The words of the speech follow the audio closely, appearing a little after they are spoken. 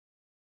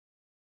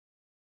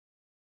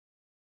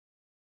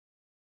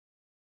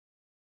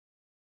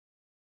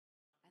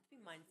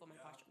mindful of my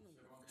posture. I'm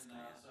gonna move this guy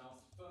up. Off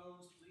the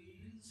phones,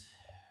 please.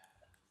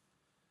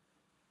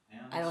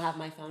 I don't have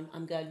my phone.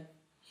 I'm good.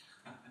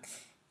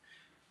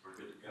 We're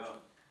good to go.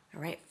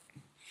 All right.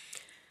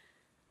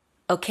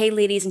 Okay,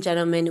 ladies and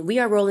gentlemen, we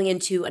are rolling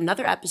into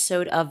another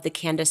episode of the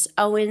Candace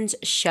Owens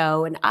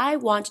Show, and I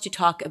want to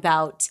talk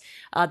about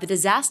the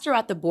disaster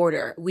at the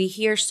border. We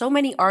hear so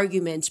many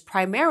arguments.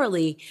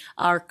 Primarily,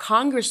 our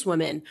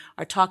congresswomen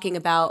are talking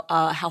about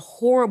how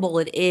horrible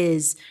it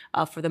is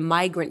for the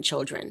migrant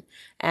children,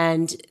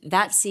 and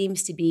that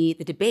seems to be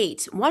the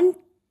debate. One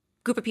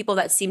group of people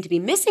that seem to be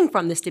missing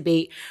from this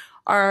debate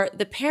are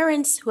the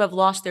parents who have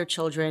lost their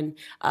children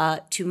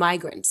to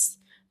migrants,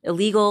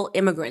 illegal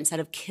immigrants that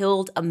have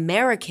killed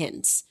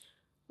Americans.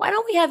 Why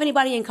don't we have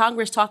anybody in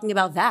Congress talking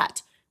about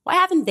that? Why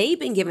haven't they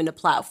been given a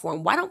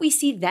platform? Why don't we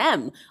see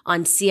them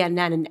on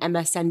CNN and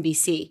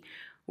MSNBC?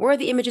 Where are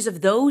the images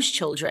of those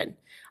children?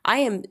 I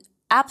am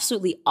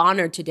absolutely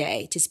honored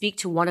today to speak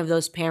to one of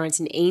those parents,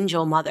 an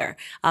angel mother,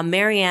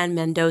 Marianne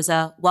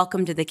Mendoza.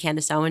 Welcome to the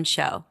Candace Owens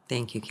Show.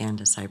 Thank you,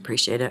 Candace. I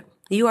appreciate it.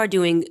 You are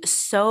doing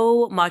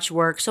so much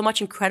work, so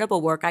much incredible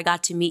work. I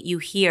got to meet you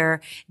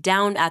here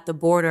down at the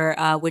border,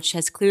 which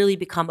has clearly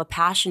become a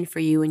passion for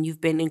you, and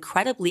you've been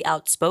incredibly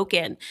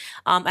outspoken.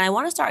 And I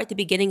want to start at the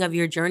beginning of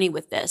your journey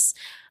with this.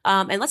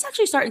 And let's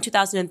actually start in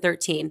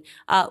 2013.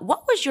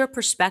 What was your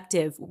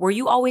perspective? Were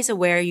you always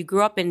aware? You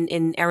grew up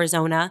in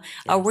Arizona.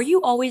 Yes. Were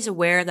you always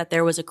aware that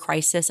there was a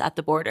crisis at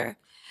the border?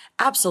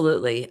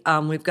 Absolutely.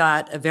 We've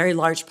got a very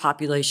large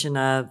population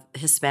of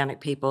Hispanic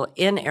people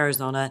in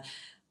Arizona,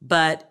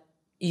 but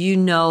you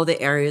know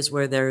the areas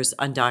where there's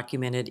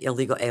undocumented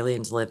illegal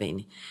aliens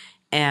living.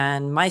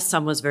 And my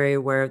son was very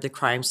aware of the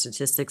crime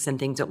statistics and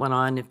things that went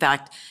on. In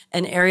fact,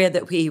 an area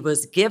that he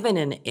was given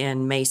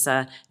in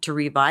Mesa to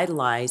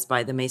revitalize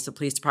by the Mesa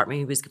Police Department,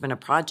 he was given a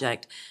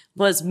project,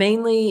 was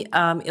mainly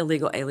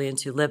illegal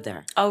aliens who lived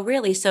there. Oh,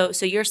 really? So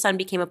your son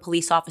became a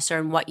police officer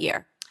in what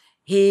year?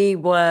 He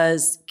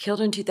was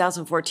killed in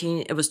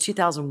 2014. It was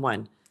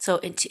 2001. So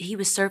he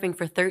was serving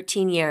for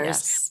 13 years.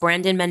 Yes.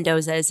 Brandon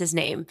Mendoza is his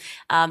name.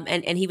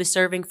 And he was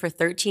serving for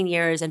 13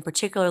 years, and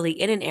particularly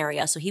in an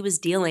area. So he was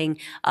dealing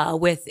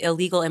with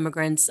illegal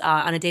immigrants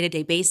on a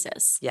day-to-day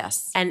basis.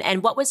 Yes.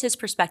 And what was his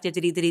perspective?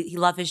 Did he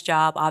love his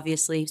job?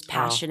 Obviously, he's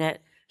passionate.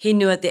 He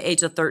knew at the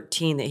age of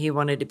 13 that he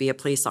wanted to be a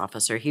police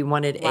officer. He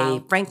wanted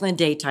a Franklin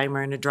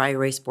daytimer and a dry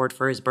erase board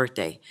for his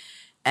birthday.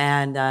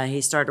 And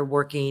he started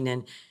working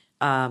and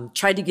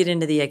tried to get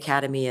into the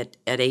academy at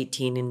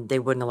 18, and they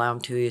wouldn't allow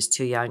him to. He was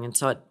too young. And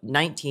so at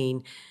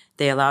 19,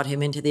 they allowed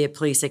him into the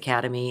police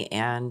academy,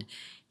 and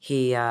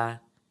he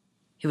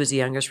was the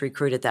youngest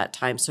recruit at that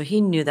time. So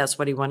he knew that's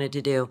what he wanted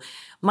to do.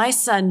 My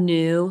son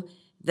knew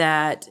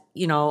that,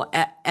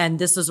 and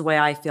this is the way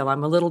I feel.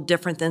 I'm a little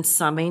different than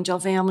some angel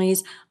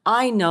families.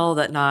 I know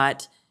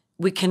that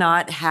we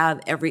cannot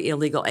have every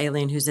illegal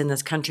alien who's in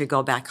this country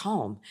go back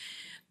home.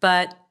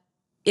 But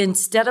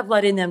instead of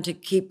letting them to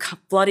keep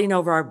flooding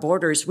over our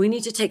borders, we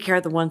need to take care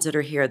of the ones that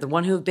are here, the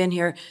ones who have been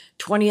here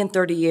 20 and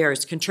 30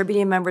 years,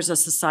 contributing members of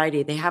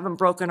society. They haven't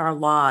broken our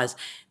laws.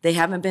 They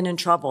haven't been in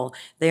trouble.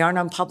 They aren't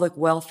on public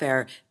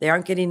welfare. They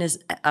aren't getting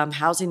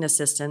housing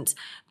assistance.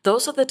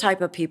 Those are the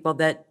type of people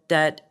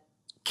that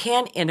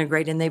can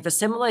integrate, and they've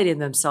assimilated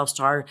themselves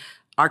to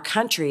our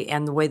country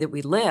and the way that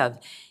we live.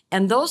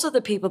 And those are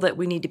the people that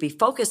we need to be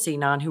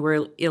focusing on who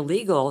are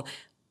illegal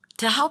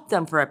to help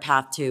them for a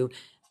path to,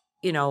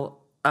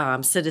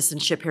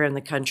 citizenship here in the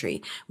country.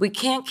 We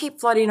can't keep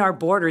flooding our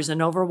borders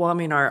and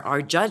overwhelming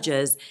our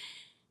judges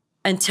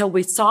until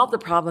we solve the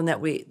problem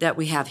that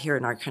we have here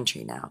in our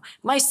country now.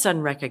 My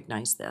son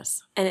recognized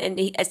this. And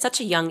at such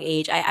a young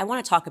age, I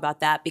want to talk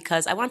about that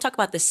because I want to talk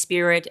about the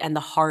spirit and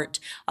the heart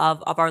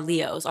of our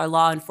LEOs, our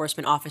law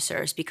enforcement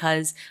officers,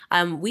 because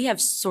we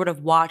have sort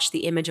of watched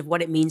the image of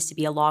what it means to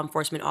be a law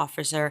enforcement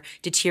officer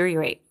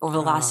deteriorate over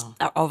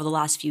the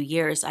last few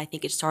years. I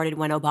think it started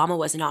when Obama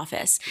was in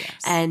office.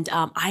 Yes. And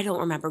I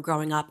don't remember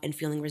growing up and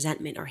feeling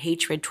resentment or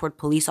hatred toward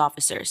police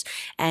officers.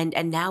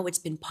 And now it's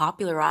been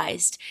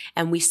popularized,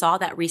 and we saw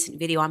that recent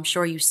video, I'm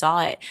sure you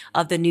saw it,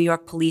 of the New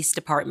York Police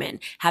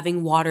Department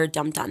having water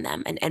dumped on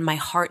them. And my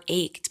heart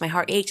ached. My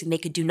heart ached, and they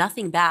could do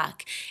nothing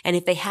back. And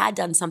if they had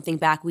done something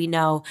back, we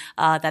know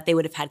that they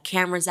would have had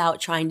cameras out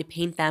trying to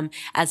paint them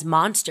as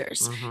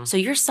monsters. Mm-hmm. So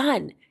your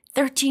son,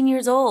 13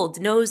 years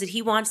old, knows that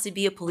he wants to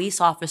be a police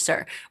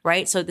officer,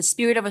 right? So the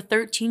spirit of a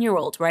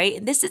 13-year-old, right?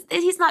 And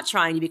he's not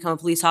trying to become a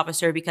police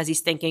officer because he's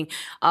thinking,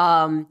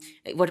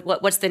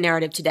 what's the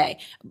narrative today?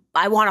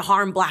 I want to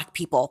harm Black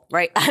people,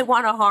 right? I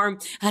want to harm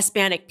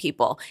Hispanic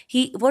people.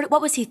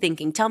 What was he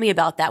thinking? Tell me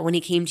about that when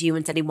he came to you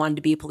and said he wanted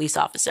to be a police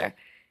officer.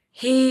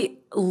 He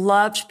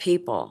loved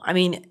people. I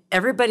mean,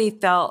 everybody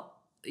felt,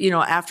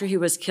 after he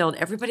was killed,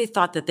 everybody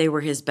thought that they were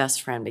his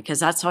best friend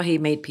because that's how he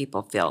made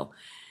people feel.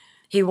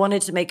 He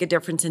wanted to make a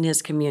difference in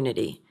his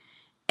community,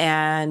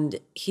 and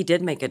he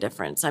did make a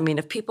difference. I mean,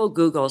 if people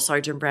Google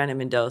Sergeant Brandon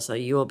Mendoza,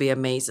 you will be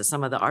amazed at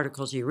some of the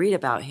articles you read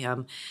about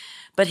him.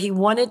 But he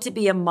wanted to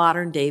be a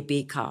modern-day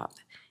B cop.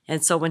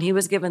 And so when he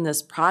was given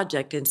this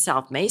project in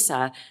South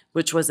Mesa,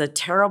 which was a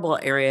terrible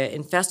area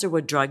infested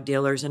with drug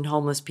dealers and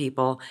homeless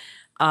people,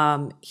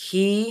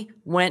 he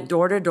went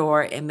door to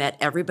door and met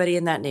everybody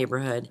in that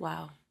neighborhood.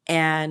 Wow.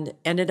 And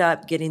ended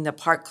up getting the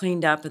park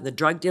cleaned up and the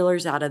drug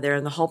dealers out of there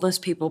and the homeless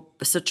people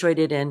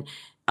situated in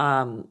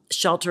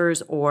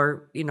shelters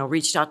or,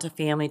 reached out to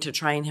family to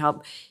try and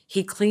help.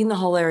 He cleaned the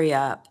whole area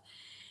up.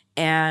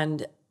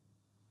 And,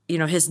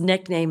 his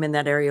nickname in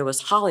that area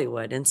was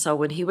Hollywood. And so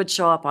when he would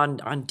show up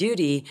on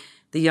duty,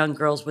 the young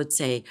girls would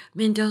say,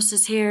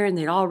 Mendoza's here, and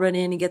they'd all run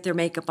in and get their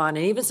makeup on.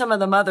 And even some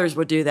of the mothers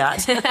would do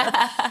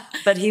that.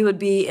 But he would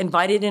be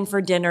invited in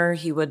for dinner.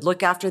 He would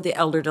look after the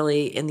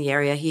elderly in the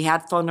area. He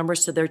had phone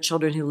numbers to their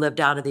children who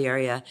lived out of the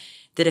area,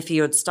 that if he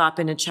would stop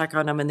in and check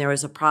on them and there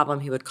was a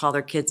problem, he would call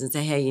their kids and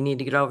say, hey, you need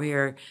to get over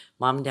here.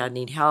 Mom and dad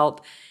need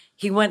help.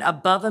 He went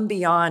above and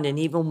beyond and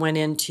even went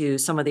into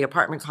some of the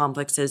apartment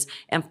complexes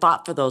and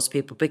fought for those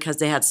people because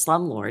they had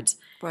slumlords.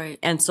 Right.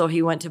 And so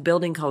he went to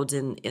building codes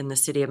in the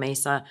city of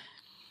Mesa.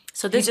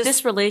 So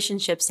this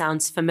relationship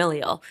sounds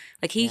familial.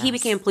 Like he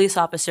became a police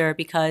officer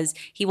because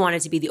he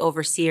wanted to be the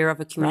overseer of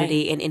a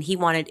community, right. and he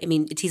wanted,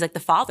 he's like the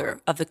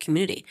father of the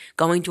community,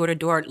 going door to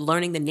door,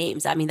 learning the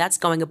names. That's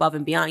going above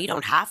and beyond. You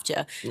don't have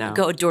to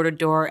go door to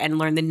door and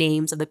learn the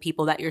names of the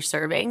people that you're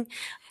serving.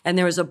 And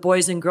there was a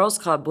Boys and Girls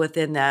Club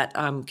within that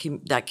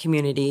that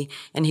community,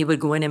 and he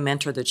would go in and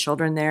mentor the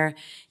children there.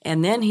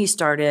 And then he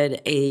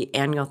started a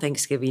annual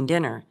Thanksgiving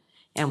dinner,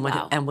 and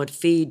would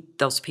feed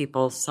those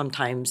people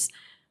sometimes.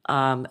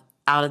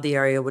 Out of the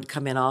area would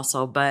come in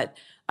also, but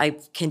I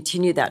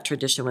continued that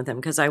tradition with him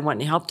because I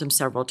went and helped him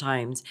several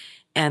times.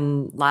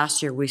 And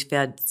last year we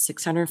fed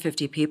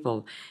 650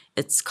 people.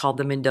 It's called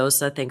the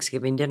Mendoza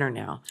Thanksgiving Dinner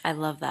now. I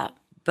love that.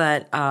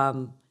 But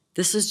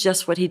this is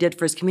just what he did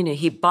for his community.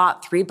 He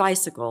bought 3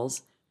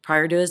 bicycles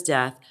prior to his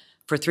death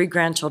for 3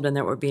 grandchildren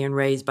that were being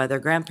raised by their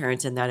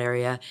grandparents in that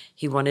area.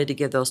 He wanted to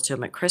give those to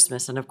them at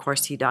Christmas, and of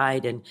course he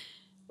died. And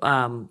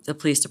the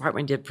police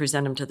department did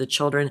present him to the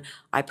children.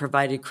 I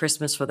provided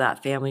Christmas for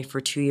that family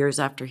for 2 years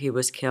after he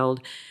was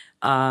killed.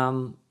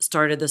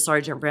 Started the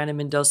Sergeant Brandon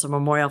Mendoza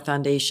Memorial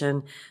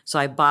Foundation. So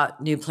I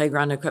bought new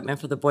playground equipment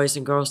for the Boys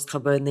and Girls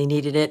Club, and they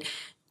needed it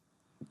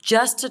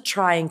just to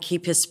try and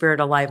keep his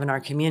spirit alive in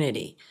our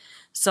community.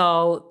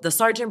 So the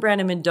Sergeant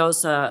Brandon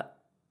Mendoza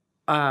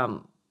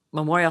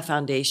Memorial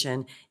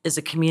Foundation is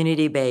a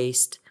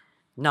community-based,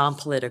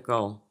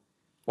 non-political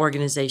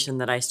organization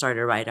that I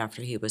started right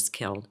after he was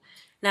killed.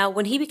 Now,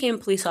 when he became a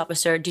police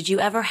officer, did you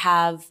ever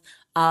have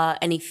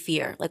any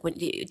fear? Like,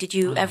 did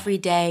you every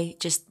day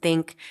just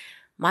think,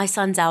 my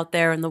son's out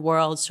there in the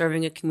world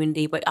serving a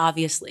community, but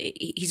obviously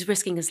he's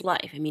risking his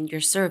life.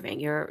 You're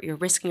serving, you're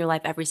risking your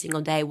life every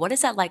single day. What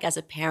is that like as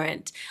a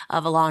parent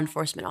of a law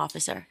enforcement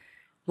officer?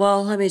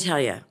 Well, let me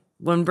tell you,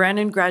 when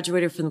Brandon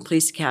graduated from the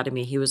police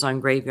academy, he was on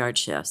graveyard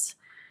shifts.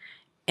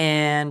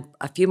 And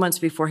a few months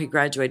before he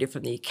graduated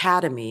from the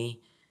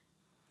academy,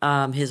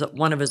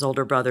 one of his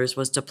older brothers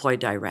was deployed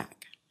to Iraq.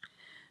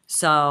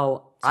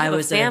 So I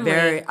was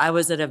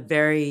at a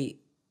very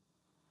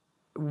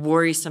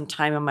worrisome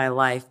time in my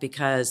life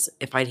because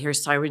if I'd hear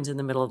sirens in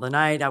the middle of the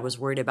night, I was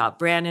worried about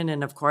Brandon.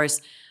 And of course,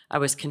 I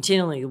was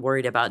continually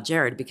worried about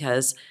Jared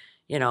because,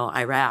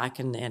 Iraq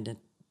and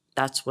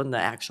that's when the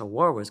actual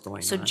war was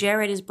going on. So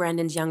Jared is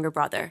Brandon's younger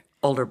brother.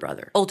 Older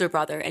brother. Older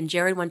brother. And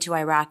Jared went to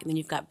Iraq, and then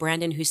you've got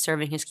Brandon who's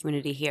serving his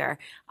community here.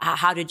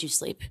 How did you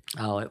sleep?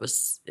 Oh, it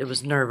was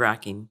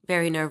nerve-wracking.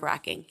 Very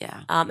nerve-wracking.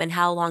 Yeah. And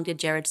how long did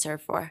Jared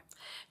serve for?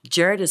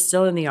 Jared is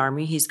still in the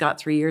Army. He's got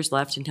 3 years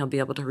left, and he'll be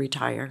able to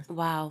retire.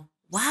 Wow.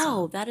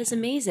 Wow, that is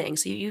amazing.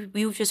 So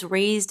you've just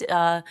raised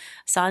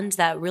sons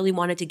that really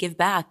wanted to give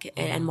back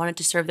and wanted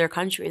to serve their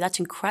country. That's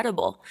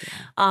incredible.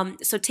 Yeah.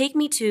 So take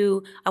me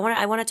to, I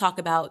want to talk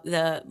about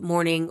the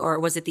morning, or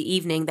was it the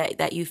evening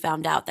that you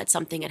found out that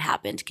something had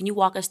happened? Can you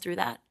walk us through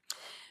that?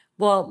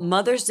 Well,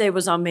 Mother's Day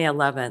was on May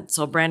 11th.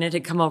 So Brandon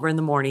had come over in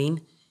the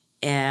morning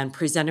and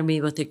presented me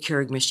with a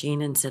Keurig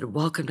machine and said,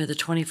 "Welcome to the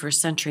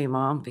 21st century,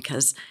 Mom,"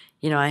 because,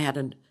 I had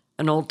an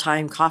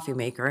old-time coffee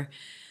maker.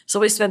 So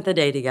we spent the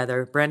day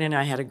together. Brandon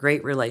and I had a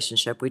great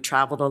relationship. We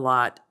traveled a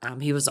lot.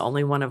 He was the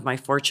only one of my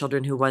 4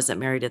 children who wasn't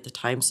married at the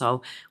time,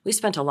 so we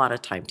spent a lot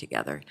of time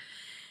together.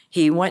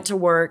 He went to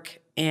work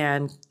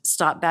and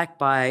stopped back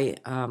by.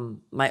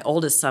 My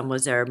oldest son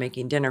was there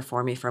making dinner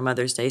for me for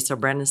Mother's Day, so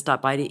Brandon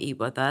stopped by to eat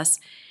with us,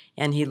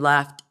 and he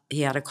left.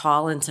 He had a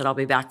call and said, "I'll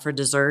be back for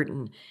dessert,"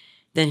 and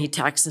then he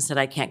texted and said,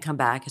 "I can't come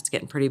back. It's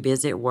getting pretty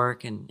busy at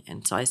work," and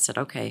so I said,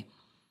 "Okay."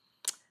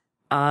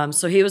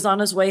 So he was on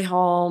his way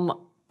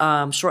home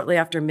shortly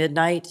after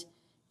midnight,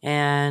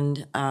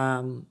 and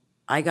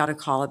I got a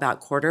call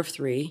about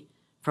 2:45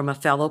 from a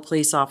fellow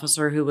police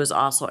officer who was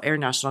also Air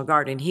National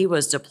Guard, and he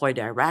was deployed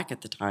to Iraq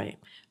at the time,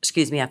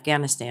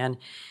 Afghanistan.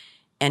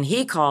 And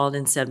he called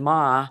and said,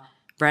 "Ma,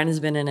 Brandon's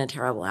been in a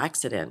terrible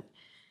accident."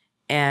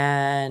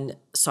 And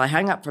so I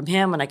hung up from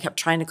him, and I kept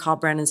trying to call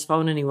Brandon's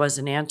phone, and he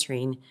wasn't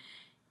answering.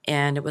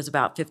 And it was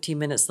about 15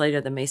 minutes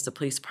later, the Mesa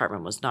Police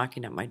Department was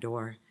knocking at my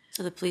door.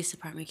 So the police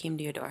department came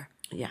to your door.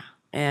 Yeah.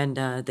 And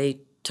they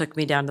took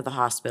me down to the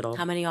hospital.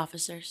 How many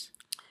officers?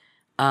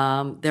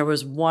 There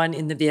was one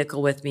in the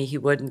vehicle with me. He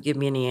wouldn't give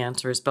me any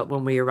answers, but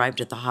when we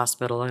arrived at the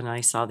hospital and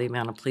I saw the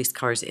amount of police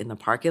cars in the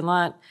parking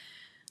lot,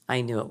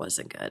 I knew it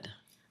wasn't good.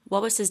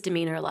 What was his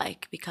demeanor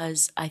like?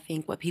 Because I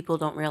think what people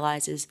don't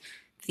realize is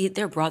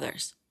they're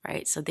brothers,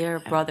 right? So they're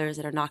brothers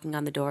that are knocking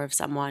on the door of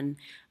someone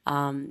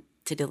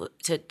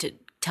to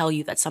tell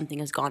you that something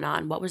has gone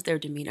on. What was their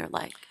demeanor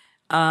like?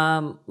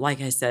 Like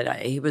I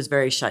said, he was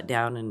very shut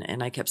down,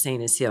 and I kept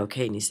saying, is he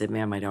okay? And he said,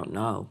 ma'am, I don't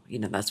know.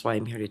 That's why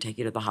I'm here to take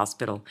you to the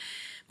hospital.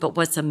 But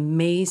what's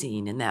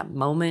amazing in that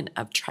moment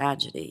of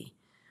tragedy,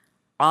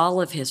 all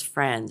of his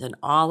friends and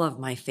all of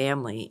my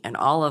family and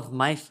all of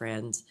my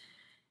friends,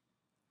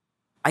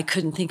 I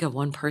couldn't think of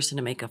one person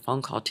to make a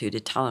phone call to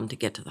tell him to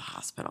get to the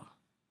hospital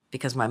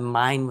because my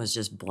mind was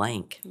just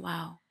blank.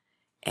 Wow.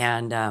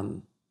 And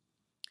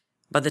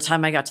by the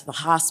time I got to the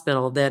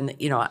hospital, then,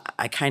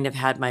 I kind of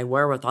had my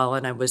wherewithal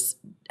and I was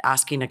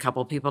asking a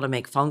couple of people to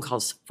make phone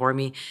calls for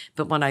me.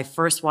 But when I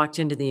first walked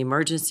into the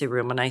emergency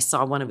room and I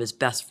saw one of his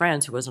best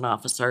friends, who was an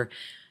officer,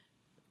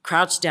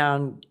 crouched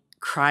down,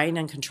 crying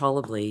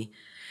uncontrollably,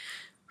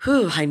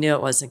 I knew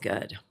it wasn't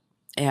good.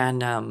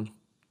 And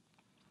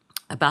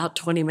about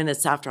 20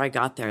 minutes after I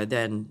got there,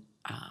 then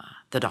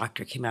the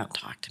doctor came out and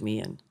talked to me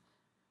and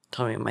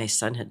told me my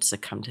son had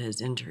succumbed to his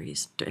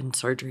injuries in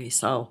surgery.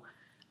 So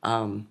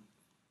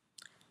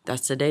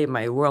that's the day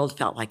my world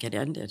felt like it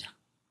ended.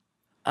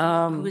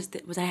 Was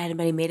that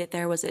anybody made it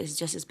there? Was it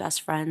just his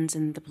best friends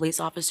and the police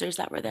officers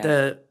that were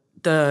there?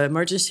 The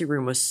emergency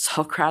room was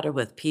so crowded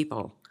with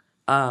people.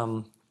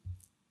 I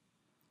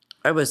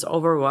was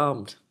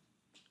overwhelmed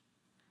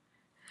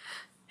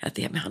at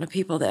the amount of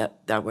people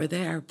that were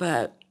there.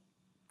 But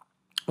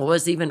what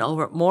was even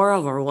more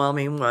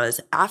overwhelming was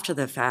after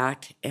the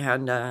fact,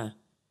 and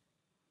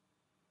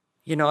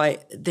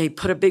they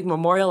put a big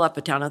memorial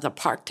up down at the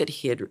park that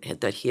he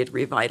had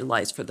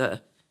revitalized for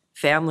the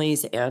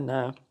families, and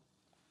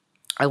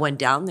I went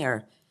down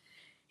there,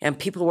 and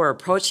people were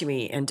approaching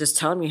me and just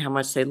telling me how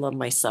much they loved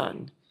my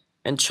son,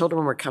 and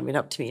children were coming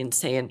up to me and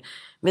saying,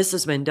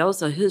 "Mrs.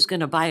 Mendoza, who's going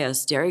to buy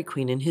us Dairy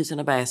Queen and who's going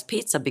to buy us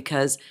pizza?"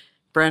 Because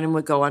Brandon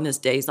would go on his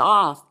days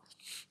off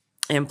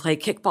and play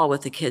kickball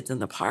with the kids in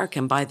the park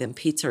and buy them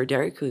pizza or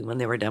Dairy Queen when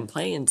they were done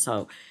playing.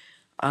 So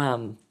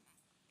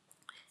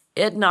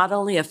it not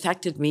only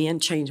affected me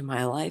and changed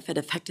my life, it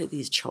affected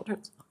these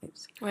children's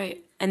lives.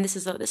 Right. And this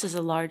is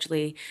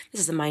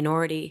a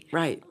minority.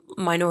 Right.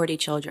 Minority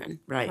children.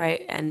 Right.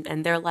 Right.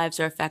 And their lives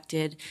are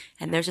affected,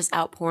 and there's this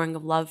outpouring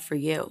of love for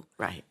you.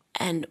 Right.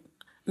 And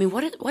I mean,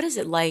 what is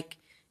it like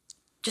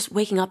just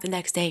waking up the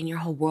next day and your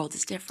whole world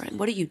is different?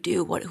 What do you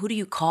do? Who do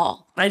you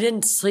call? I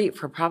didn't sleep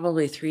for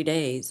probably 3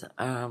 days,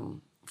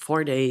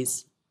 4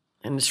 days,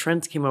 and his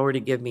friends came over to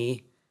give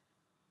me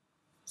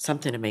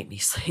something to make me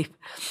sleep.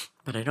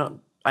 But I'm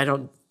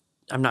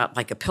not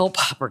like a pill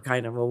popper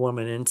kind of a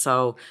woman. And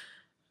so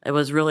it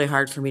was really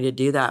hard for me to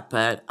do that,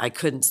 but I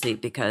couldn't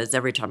sleep because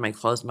every time I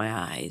closed my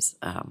eyes,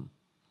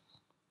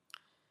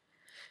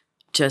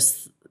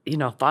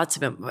 thoughts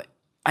of him.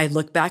 I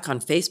look back on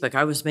Facebook,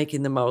 I was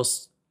making the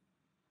most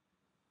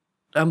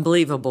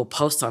unbelievable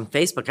posts on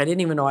Facebook. I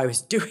didn't even know I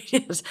was doing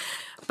it.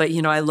 But,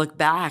 I look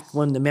back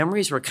when the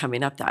memories were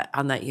coming up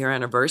on that year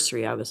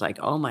anniversary, I was like,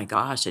 oh my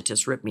gosh, it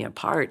just ripped me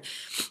apart.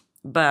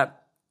 But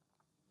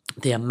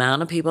the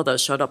amount of people that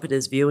showed up at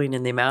his viewing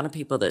and the amount of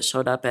people that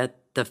showed up at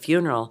the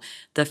funeral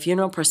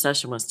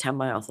procession was 10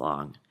 miles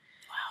long.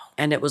 Wow.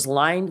 And it was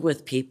lined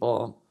with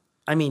people.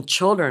 I mean,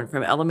 children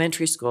from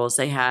elementary schools.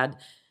 They had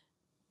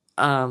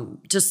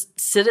just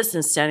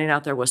citizens standing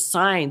out there with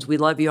signs, "We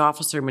love you,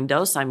 Officer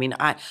Mendoza." I mean,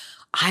 I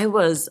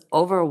was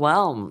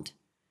overwhelmed.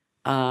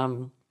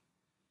 And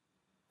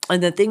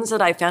the things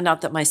that I found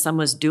out that my son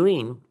was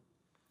doing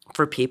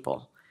for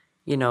people,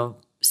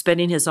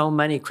 spending his own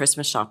money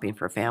Christmas shopping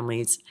for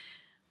families.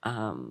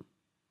 I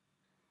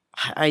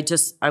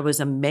was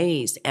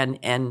amazed.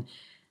 And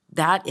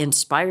that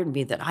inspired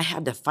me that I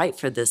had to fight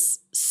for this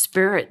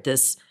spirit,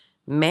 this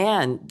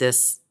man,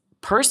 this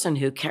person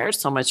who cares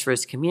so much for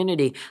his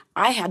community.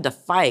 I had to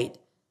fight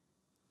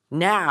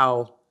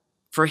now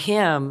for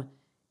him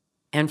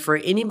and for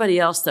anybody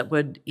else that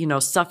would,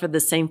 suffer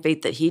the same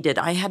fate that he did.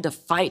 I had to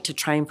fight to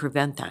try and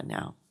prevent that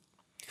now.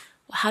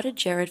 How did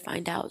Jared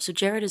find out? So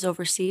Jared is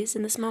overseas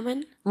in this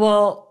moment?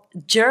 Well,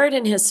 Jared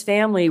and his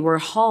family were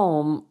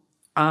home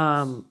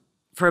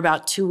for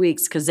about 2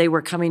 weeks because they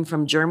were coming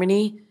from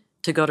Germany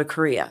to go to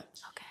Korea.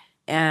 Okay.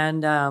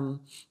 And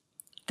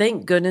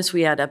thank goodness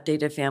we had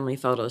updated family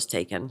photos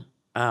taken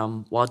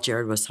while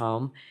Jared was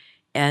home.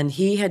 And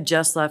he had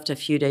just left a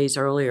few days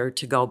earlier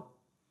to go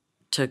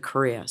to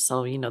Korea.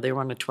 So, they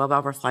were on a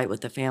 12-hour flight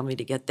with the family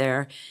to get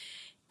there.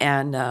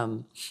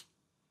 And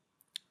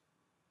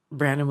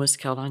Brandon was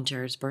killed on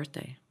Jared's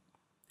birthday.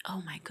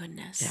 Oh, my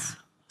goodness.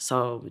 Yeah.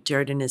 So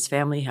Jared and his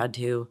family had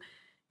to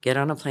get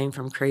on a plane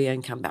from Korea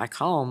and come back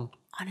home.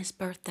 On his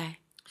birthday.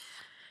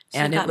 So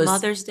And you it got was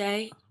Mother's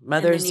Day.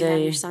 Mother's and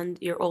then you Day.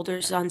 have your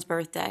older son's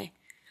birthday.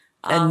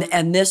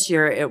 And this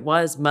year it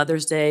was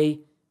Mother's Day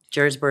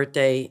Jared's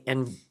birthday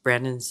and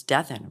Brandon's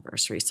death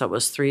anniversary. So it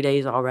was 3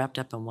 days all wrapped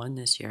up in one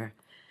this year.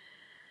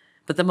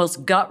 But the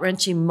most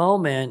gut-wrenching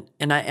moment,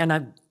 and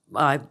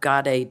I've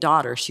got a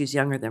daughter, she's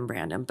younger than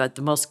Brandon, but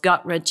the most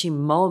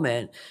gut-wrenching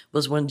moment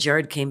was when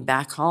Jared came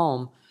back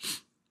home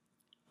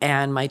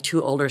and my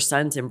two older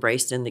sons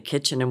embraced in the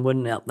kitchen and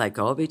wouldn't let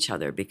go of each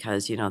other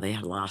because, they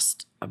had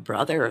lost a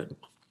brother.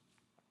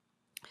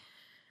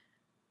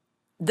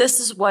 This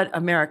is what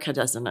America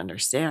doesn't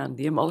understand,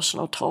 the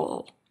emotional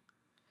toll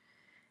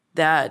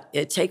that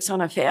it takes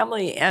on a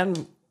family.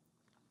 And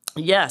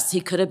yes,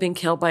 he could have been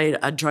killed by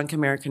a drunk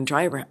American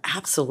driver.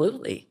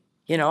 Absolutely.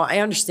 I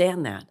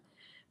understand that.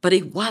 But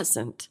he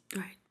wasn't.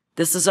 Right.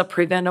 This is a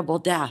preventable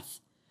death.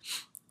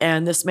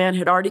 And this man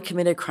had already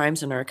committed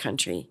crimes in our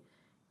country.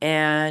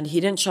 And he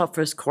didn't show up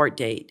for his court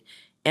date.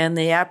 And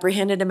they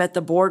apprehended him at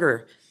the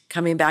border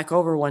coming back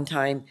over one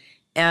time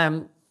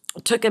and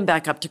took him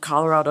back up to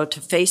Colorado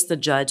to face the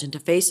judge and to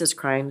face his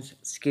crimes,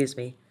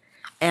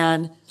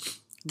 And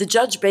the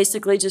judge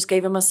basically just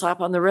gave him a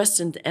slap on the wrist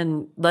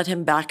and let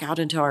him back out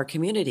into our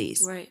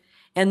communities. Right.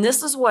 And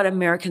this is what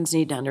Americans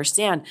need to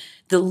understand.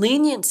 The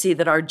leniency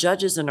that our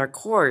judges and our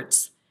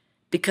courts,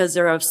 because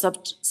they're of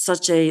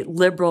such a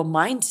liberal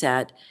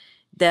mindset,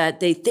 that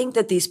they think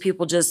that these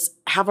people just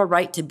have a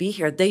right to be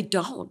here. They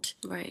don't.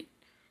 Right.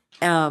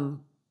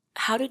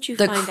 How did you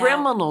find out? The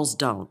criminals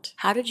don't.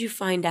 How did you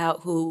find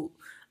out who,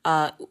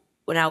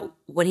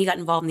 when he got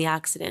involved in the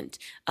accident,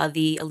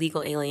 the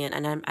illegal alien,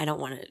 and I don't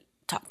want to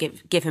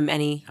give him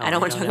any. I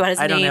don't want to talk about his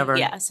name. Don't ever.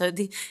 Yeah. So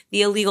the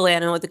illegal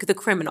alien, the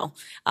criminal.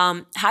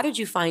 How did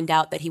you find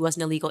out that he was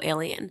an illegal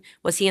alien?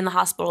 Was he in the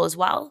hospital as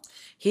well?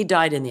 He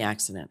died in the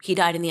accident. He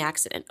died in the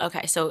accident.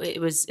 Okay, so it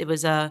was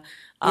a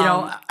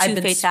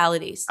two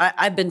fatalities.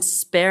 I've been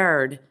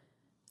spared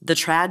the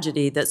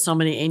tragedy that so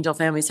many angel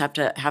families have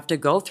to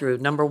go through.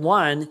 Number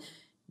one,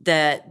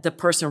 that the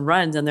person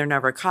runs and they're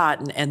never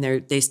caught and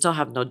they still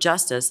have no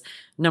justice.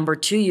 Number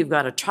two, you've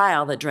got a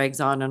trial that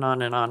drags on and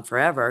on and on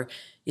forever.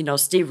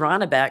 Steve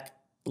Ronnebeck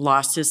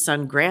lost his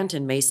son Grant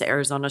in Mesa,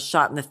 Arizona,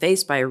 shot in the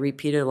face by a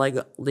repeated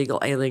legal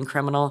alien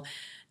criminal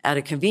at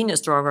a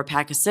convenience store over a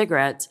pack of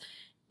cigarettes.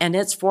 And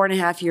it's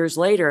 4.5 years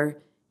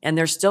later, and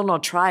there's still no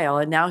trial.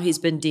 And now he's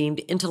been deemed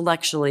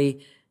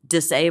intellectually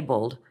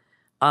disabled.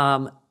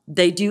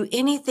 They do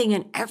anything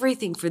and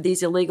everything for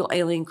these illegal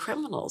alien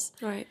criminals.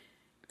 Right.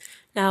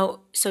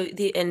 Now, so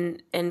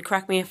and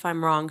correct me if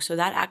I'm wrong. So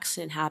that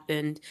accident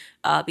happened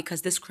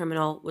because this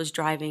criminal was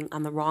driving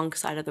on the wrong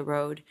side of the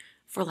road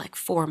for like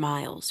 4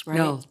 miles, right?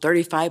 No,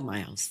 35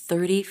 miles.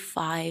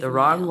 35 The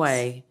wrong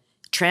way.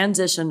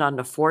 Transitioned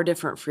onto 4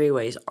 different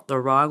freeways the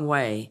wrong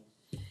way.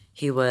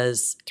 He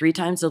was 3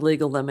 times the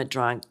legal limit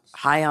drunk,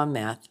 high on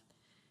meth.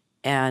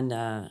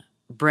 And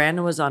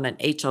Brandon was on an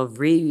HOV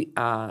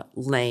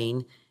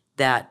lane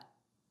that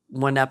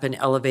went up and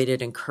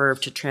elevated and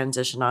curved to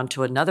transition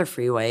onto another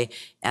freeway.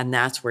 And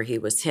that's where he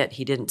was hit.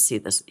 He didn't see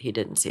this. He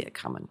didn't see it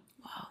coming.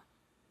 Wow.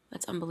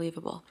 That's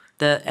unbelievable.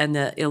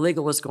 The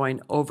illegal was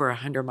going over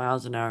 100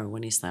 miles an hour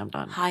when he slammed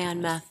on. High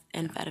on meth,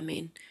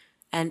 amphetamine.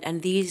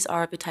 And these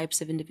are the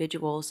types of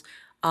individuals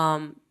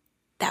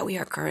that we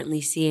are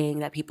currently seeing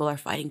that people are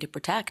fighting to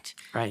protect.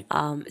 Right.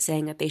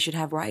 Saying that they should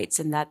have rights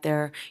and that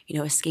they're,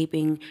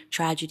 escaping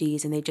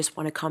tragedies and they just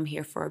want to come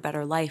here for a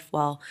better life.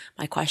 Well,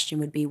 my question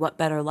would be, what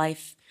better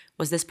life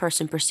was this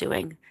person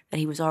pursuing that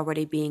he was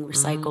already being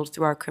recycled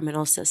through our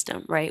criminal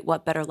system, right?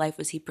 What better life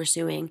was he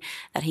pursuing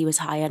that he was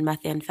high on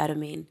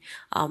methamphetamine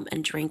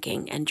and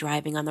drinking and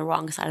driving on the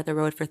wrong side of the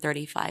road for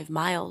 35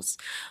 miles?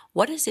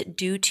 What does it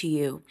do to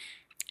you?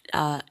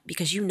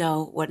 Because you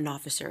know what an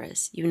officer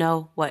is. You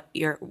know what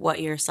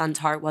your son's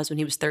heart was when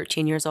he was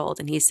 13 years old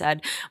and he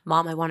said,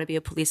 "Mom, I want to be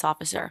a police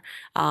officer."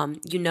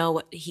 You know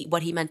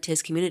what he meant to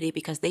his community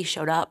because they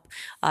showed up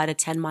at a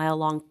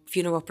 10-mile-long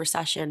funeral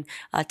procession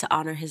to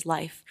honor his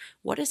life.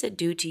 What does it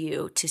do to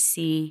you to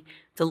see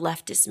the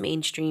leftist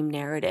mainstream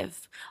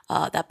narrative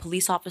that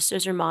police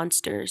officers are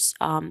monsters,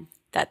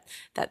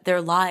 that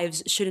their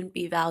lives shouldn't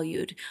be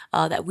valued,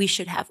 that we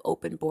should have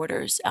open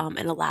borders and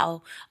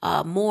allow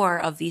more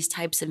of these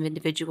types of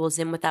individuals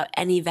in without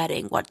any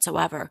vetting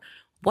whatsoever?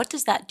 What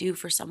does that do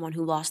for someone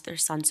who lost their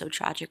son so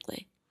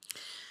tragically?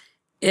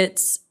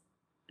 It's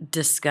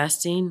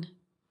disgusting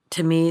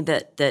to me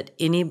that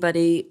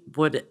anybody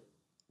would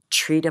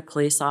treat a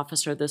police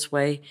officer this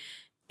way.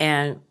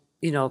 And,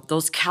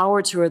 those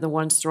cowards who are the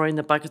ones throwing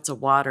the buckets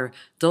of water,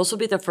 those will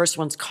be the first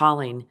ones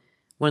calling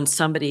when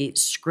somebody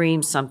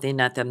screams something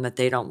at them that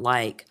they don't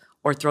like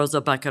or throws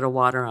a bucket of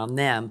water on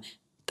them.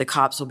 The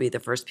cops will be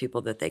the first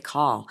people that they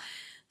call.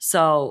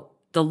 So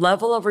the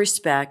level of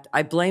respect,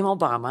 I blame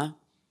Obama.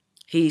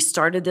 He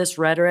started this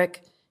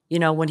rhetoric,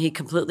 when he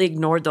completely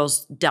ignored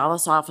those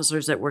Dallas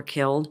officers that were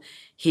killed.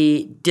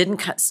 He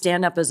didn't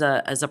stand up as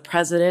a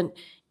president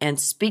and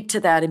speak to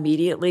that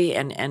immediately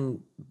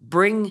and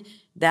bring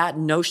that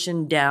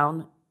notion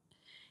down.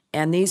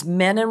 And these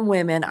men and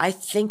women, I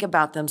think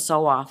about them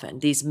so often.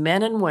 These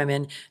men and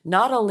women,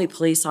 not only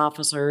police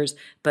officers,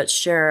 but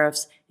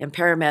sheriffs and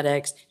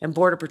paramedics and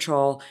border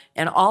patrol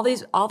and all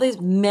these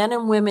men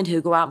and women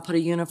who go out and put a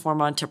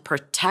uniform on to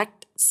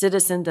protect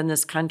citizens in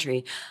this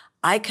country.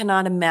 I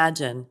cannot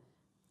imagine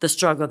the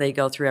struggle they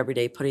go through every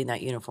day putting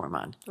that uniform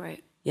on.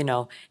 Right. You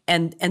know,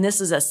 and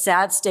this is a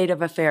sad state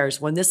of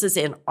affairs when this is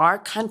in our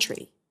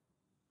country.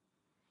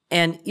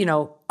 And, you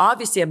know,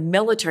 obviously a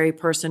military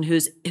person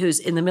who's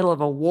in the middle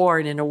of a war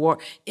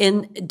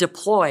and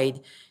deployed,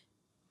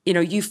 you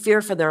know, you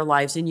fear for their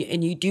lives and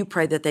you do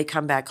pray that they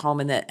come back home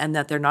and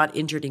that they're not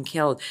injured and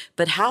killed.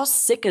 But how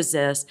sick is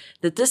this,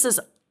 that this is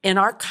in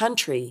our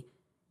country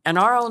and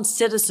our own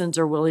citizens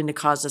are willing to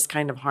cause this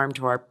kind of harm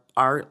to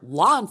our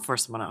law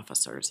enforcement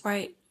officers?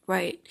 Right.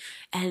 Right.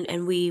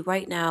 And we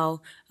right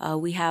now,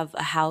 we have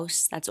a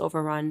House that's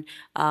overrun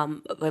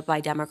by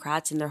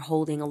Democrats, and they're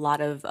holding a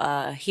lot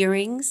of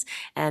hearings,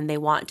 and they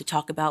want to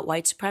talk about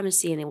white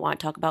supremacy, and they want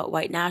to talk about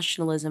white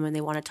nationalism, and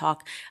they want to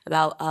talk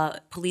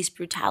about police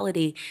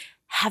brutality.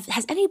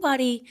 Has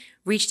anybody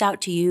reached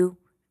out to you?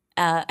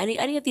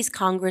 Any of these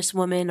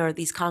congresswomen or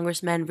these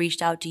congressmen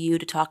reached out to you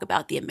to talk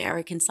about the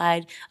American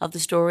side of the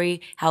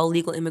story, how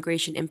illegal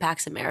immigration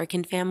impacts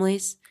American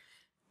families?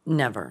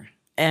 Never.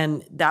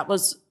 And that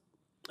was,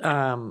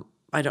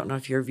 I don't know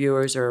if your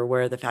viewers are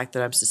aware of the fact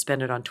that I'm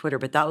suspended on Twitter,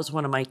 but that was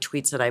one of my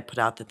tweets that I put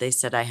out that they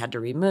said I had to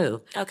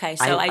remove. Okay,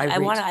 so I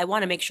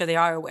want to make sure they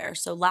are aware.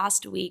 So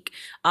last week,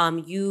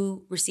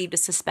 you received a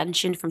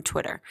suspension from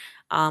Twitter,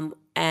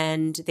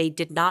 and they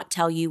did not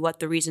tell you what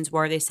the reasons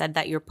were. They said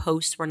that your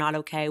posts were not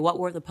okay. What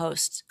were the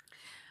posts?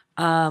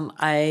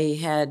 I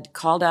had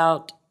called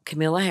out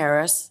Kamala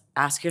Harris,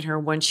 asking her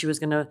when she was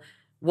going to,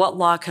 what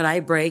law could I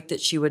break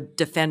that she would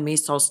defend me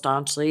so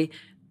staunchly?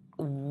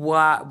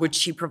 What would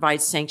she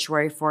provide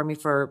sanctuary for me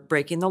for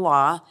breaking the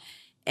law?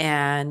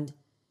 And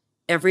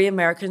every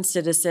American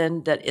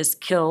citizen that is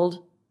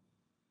killed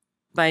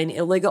by an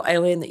illegal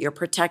alien that you're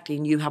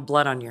protecting, you have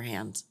blood on your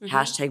hands. Mm-hmm.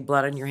 Hashtag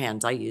blood on your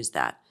hands. I use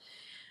that.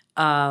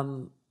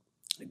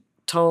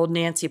 Told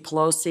Nancy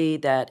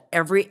Pelosi that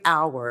every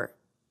hour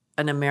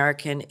an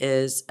American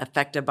is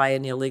affected by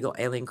an illegal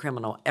alien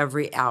criminal.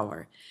 Every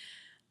hour.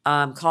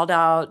 Called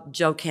out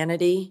Joe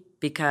Kennedy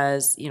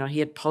because, you know, he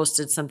had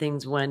posted some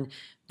things when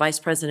Vice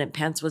President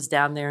Pence was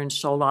down there and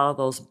showed all of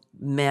those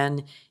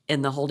men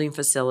in the holding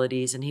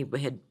facilities, and he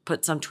had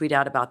put some tweet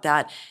out about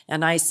that.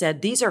 And I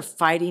said, these are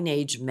fighting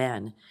age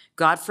men.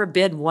 God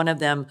forbid one of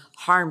them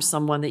harms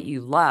someone that you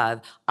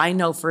love. I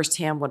know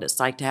firsthand what it's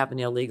like to have an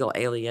illegal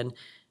alien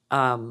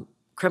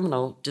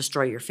criminal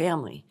destroy your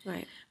family.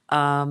 Right.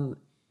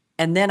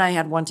 And then I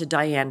had one to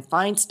Dianne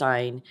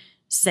Feinstein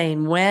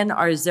saying,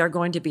 is there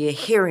going to be a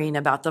hearing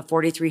about the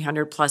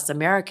 4,300 plus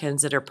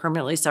Americans that are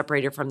permanently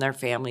separated from their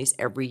families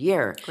every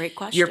year? Great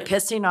question. You're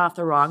pissing off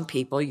the wrong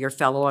people, your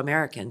fellow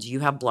Americans. You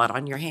have blood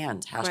on your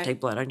hands. Hashtag right.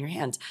 blood on your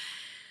hands.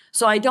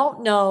 So I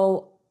don't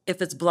know if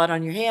it's blood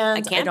on your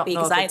hands. I can't be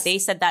because they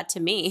said that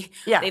to me.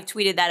 Yeah. They've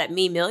tweeted that at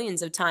me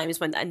millions of times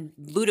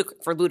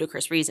for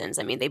ludicrous reasons.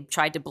 I mean, they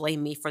tried to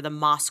blame me for the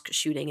mosque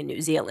shooting in New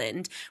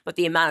Zealand, but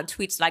the amount of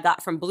tweets that I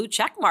got from blue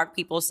checkmark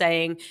people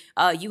saying,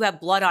 you have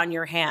blood on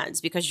your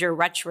hands because your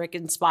rhetoric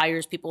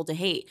inspires people to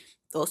hate.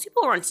 Those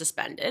people weren't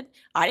suspended.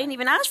 I didn't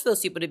even ask for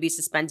those people to be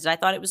suspended. I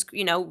thought it was,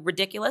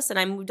 ridiculous, and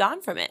I moved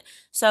on from it.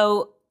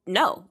 So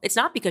no, it's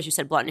not because you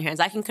said blood on your hands.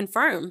 I can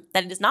confirm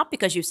that it is not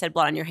because you said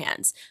blood on your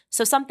hands.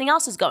 So something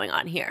else is going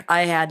on here.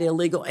 I had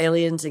illegal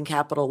aliens in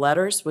capital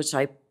letters, which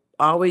I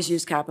always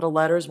use capital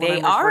letters when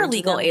they are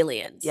illegal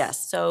aliens.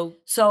 Yes. So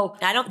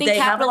I don't think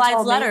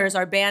capitalized letters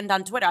are banned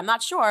on Twitter. I'm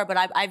not sure, but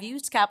I've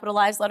used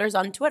capitalized letters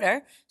on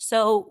Twitter.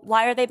 So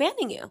why are they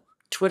banning you?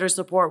 Twitter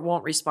support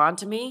won't respond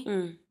to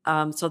me.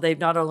 So they've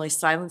not only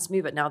silenced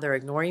me, but now they're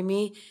ignoring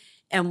me.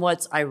 And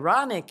what's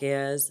ironic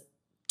is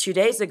 2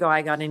 days ago,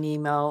 I got an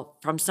email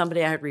from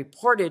somebody I had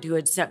reported who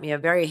had sent me a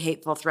very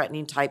hateful,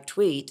 threatening type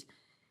tweet.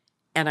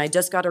 And I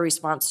just got a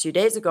response 2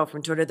 days ago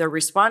from Twitter. They're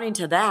responding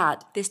to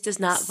that. This does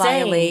not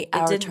violate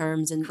our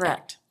terms and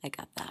correct. I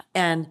got that.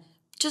 And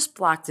just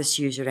block this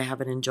user to have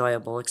an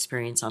enjoyable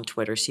experience on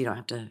Twitter so you don't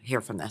have to hear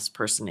from this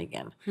person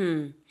again.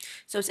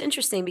 So it's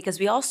interesting because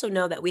we also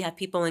know that we have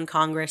people in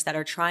Congress that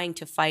are trying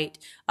to fight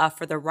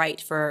for the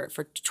right for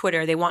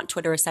Twitter. They want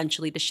Twitter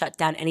essentially to shut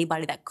down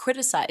anybody that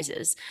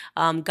criticizes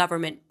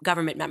government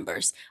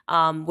members,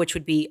 which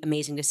would be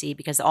amazing to see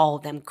because all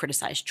of them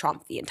criticize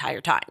Trump the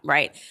entire time,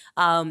 right?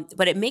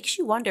 But it makes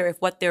you wonder if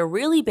what they're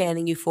really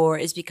banning you for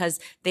is because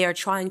they are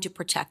trying to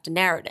protect a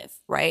narrative,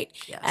 right?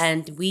 Yes.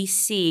 And we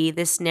see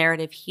this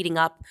narrative heating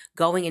up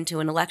going into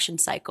an election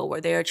cycle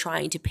where they are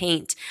trying to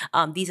paint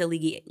these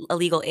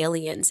illegal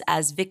aliens Americans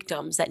as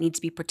victims that need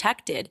to be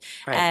protected.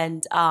 Right.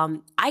 And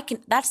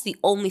that's the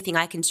only thing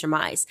I can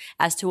surmise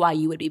as to why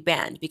you would be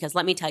banned. Because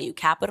let me tell you,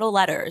 capital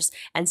letters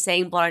and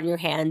saying blood on your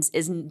hands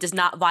does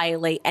not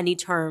violate any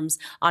terms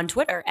on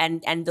Twitter.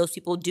 And those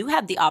people do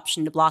have the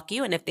option to block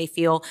you. And if they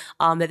feel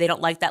that they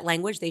don't like that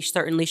language, they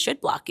certainly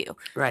should block you.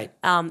 Right.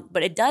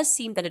 But it does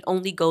seem that it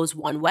only goes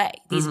one way,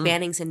 these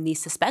bannings and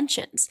these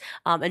suspensions.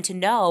 And to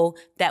know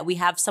that we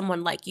have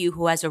someone like you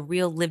who has a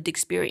real lived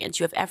experience,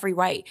 you have every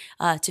right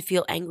to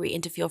feel angry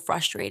and to feel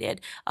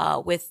frustrated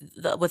with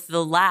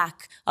the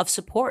lack of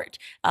support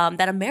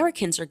that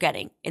Americans are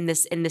getting in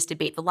this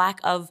debate, the lack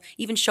of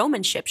even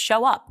showmanship.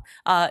 Show up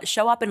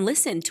and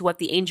listen to what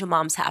the angel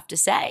moms have to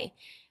say.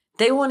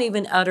 They won't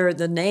even utter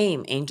the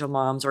name angel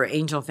moms or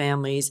angel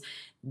families.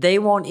 They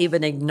won't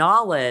even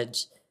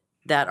acknowledge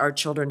that our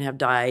children have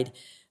died.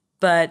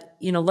 But,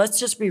 let's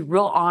just be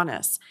real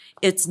honest.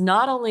 It's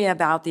not only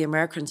about the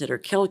Americans that are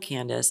killed,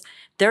 Candace.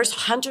 There's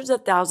hundreds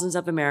of thousands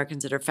of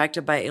Americans that are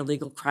affected by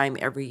illegal crime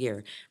every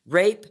year.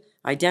 Rape,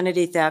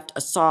 identity theft,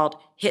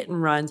 assault, hit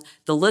and runs.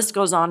 The list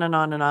goes on and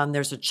on and on.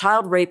 There's a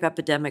child rape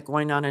epidemic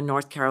going on in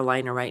North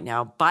Carolina right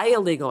now by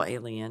illegal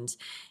aliens.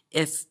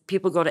 If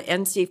people go to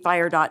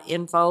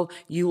ncfire.info,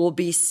 you will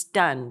be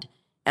stunned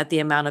at the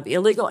amount of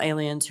illegal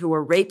aliens who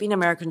are raping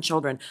American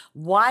children.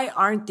 Why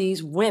aren't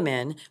these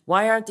women,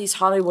 why aren't these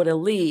Hollywood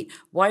elite,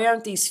 why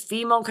aren't these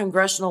female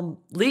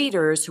congressional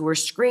leaders who are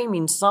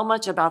screaming so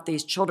much about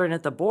these children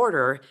at the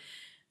border,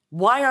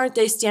 why aren't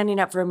they standing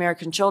up for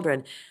American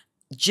children?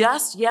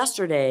 Just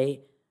yesterday,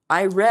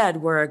 I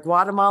read where a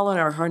Guatemalan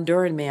or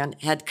Honduran man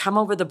had come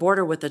over the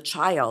border with a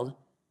child,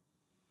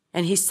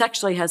 and he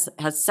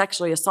has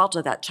sexually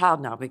assaulted that child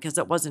now because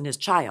it wasn't his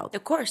child.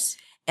 Of course.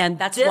 And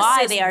that's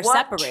why they are what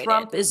separated.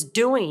 Trump is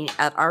doing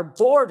at our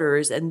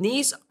borders, and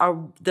these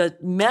are the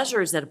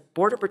measures that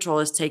Border Patrol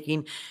is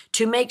taking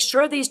to make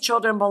sure these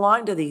children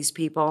belong to these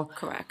people.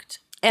 Correct.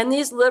 And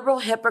these liberal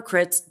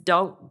hypocrites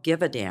don't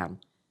give a damn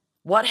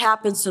what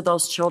happens to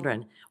those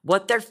children,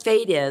 what their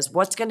fate is,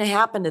 what's going to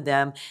happen to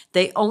them.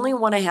 They only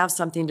want to have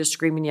something to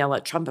scream and yell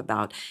at Trump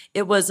about.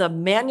 It was a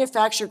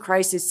manufactured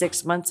crisis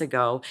 6 months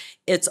ago.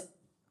 It's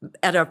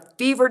at a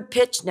fevered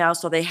pitch now,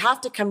 so they have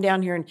to come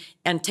down here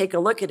and take a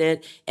look at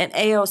it. And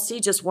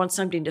AOC just wants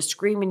something to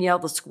scream and yell.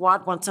 The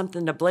squad wants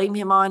something to blame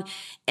him on.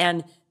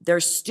 And their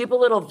stupid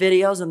little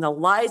videos and the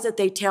lies that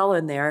they tell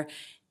in there.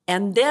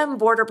 And then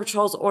Border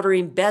Patrol's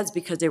ordering beds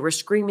because they were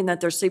screaming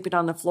that they're sleeping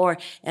on the floor.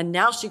 And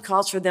now she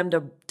calls for them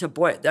the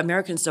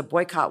Americans to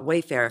boycott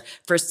Wayfair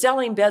for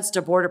selling beds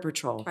to Border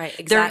Patrol. Right,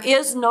 exactly. There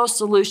is no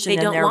solution in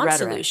their rhetoric. They don't want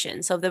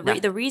solutions. So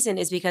the reason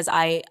is because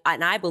I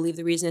believe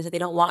the reason is that they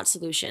don't want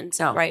solutions,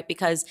 right?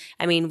 Because,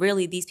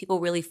 really, these people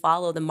really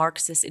follow the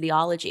Marxist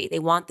ideology. They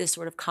want this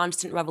sort of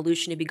constant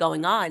revolution to be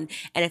going on.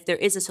 And if there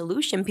is a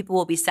solution, people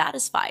will be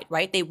satisfied,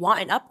 right? They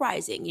want an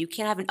uprising. You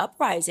can't have an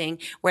uprising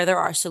where there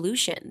are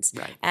solutions.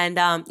 Right. And,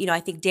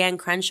 I think Dan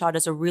Crenshaw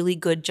does a really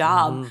good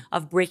job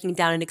of breaking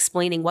down and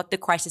explaining what the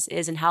crisis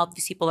is and how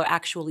these people are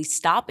actually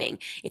stopping.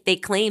 If they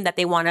claim that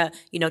they want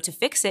to, to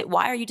fix it,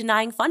 why are you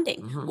denying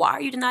funding? Why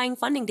are you denying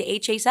funding to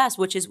HHS,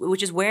 which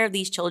is where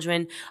these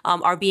children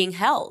are being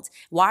held?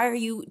 Why are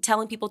you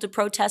telling people to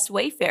protest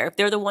Wayfair? If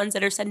they're the ones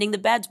that are sending the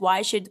beds,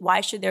 why should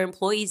their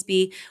employees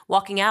be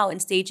walking out and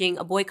staging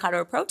a boycott or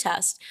a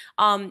protest?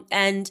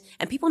 And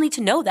people need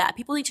to know that.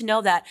 People need to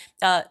know that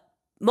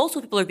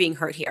multiple people are being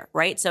hurt here,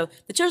 right? So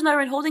the children that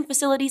are in holding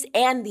facilities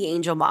and the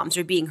angel moms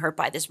are being hurt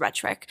by this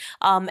rhetoric.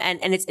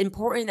 And it's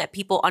important that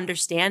people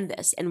understand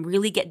this and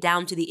really get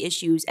down to the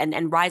issues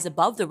and rise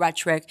above the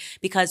rhetoric,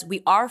 because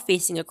we are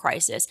facing a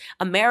crisis.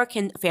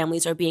 American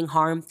families are being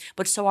harmed,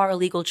 but so are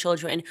illegal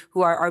children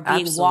who are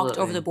being walked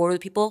over the border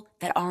with people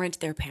that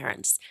aren't their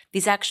parents.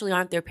 These actually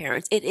aren't their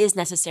parents. It is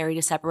necessary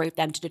to separate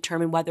them to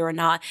determine whether or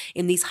not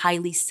in these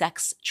highly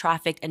sex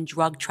trafficked and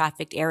drug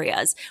trafficked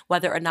areas,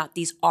 whether or not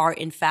these are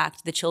in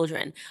fact the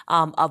children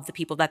of the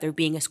people that they're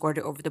being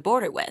escorted over the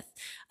border with.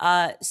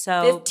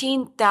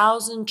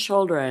 15,000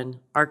 children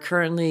are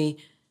currently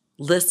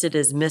listed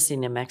as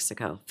missing in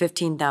Mexico.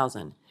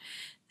 15,000.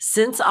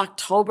 Since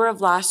October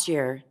of last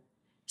year,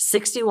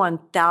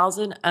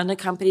 61,000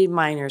 unaccompanied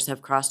minors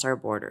have crossed our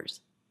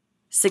borders.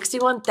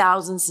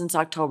 61,000 since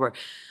October.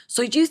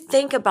 So you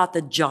think about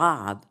the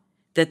job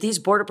that these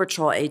Border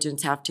Patrol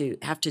agents have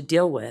to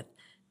deal with,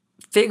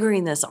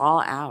 figuring this all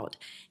out.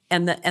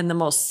 And the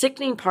most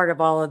sickening part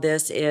of all of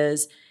this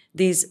is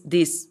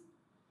these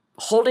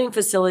holding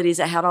facilities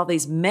that had all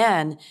these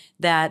men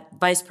that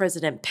Vice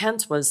President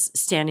Pence was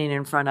standing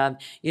in front of,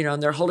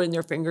 and they're holding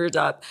their fingers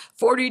up.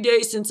 40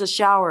 days since a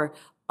shower.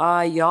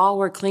 Y'all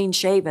were clean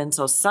shaven,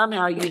 so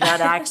somehow you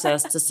had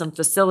access to some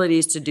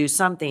facilities to do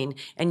something,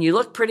 and you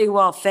look pretty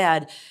well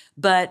fed.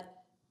 But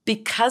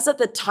because of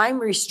the time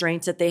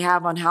restraints that they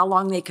have on how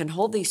long they can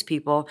hold these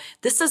people,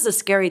 this is a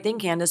scary thing,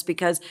 Candace,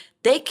 because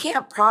they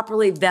can't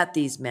properly vet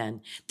these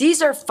men.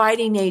 These are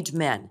fighting age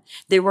men.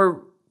 They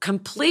were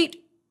complete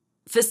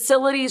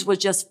facilities with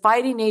just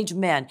fighting age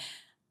men.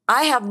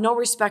 I have no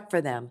respect for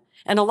them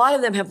And a lot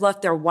of them have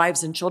left their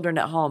wives and children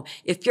at home.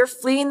 If you're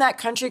fleeing that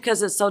country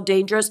because it's so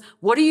dangerous,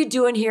 what are you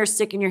doing here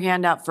sticking your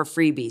hand out for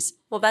freebies?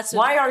 Well, that's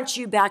why aren't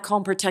you back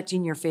home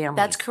protecting your family?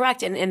 That's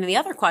correct. And the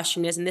other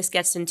question is, and this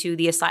gets into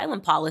the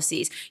asylum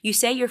policies, you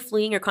say you're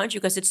fleeing your country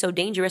because it's so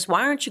dangerous.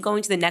 Why aren't you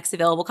going to the next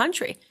available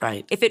country?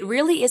 Right. If it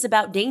really is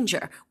about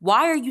danger,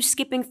 why are you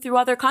skipping through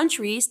other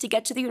countries to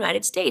get to the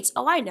United States?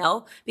 Oh, I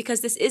know,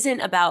 because this isn't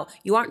about,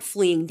 you aren't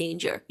fleeing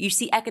danger. You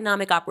see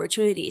economic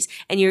opportunities,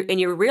 and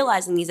you're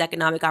realizing these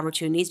economic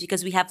opportunities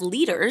because we have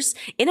leaders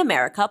in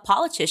America,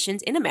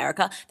 politicians in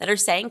America that are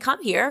saying,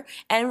 come here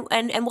and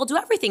we'll do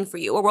everything for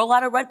you, or roll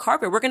out a red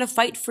carpet. We're going to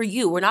fight for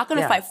you. We're not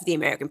going to fight for the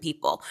American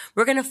people.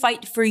 We're going to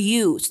fight for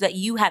you so that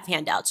you have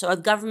handouts, so our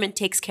government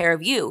takes care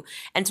of you.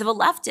 And to the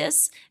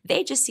leftists,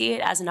 they just see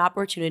it as an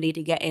opportunity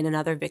to get in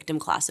another victim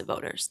class of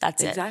voters.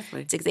 That's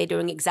exactly. It's they're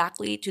doing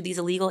exactly to these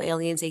illegal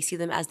aliens. They see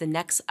them as the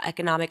next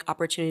economic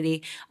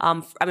opportunity,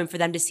 for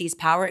them to seize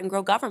power and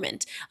grow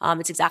government.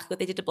 It's exactly what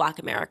they did to Black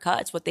America.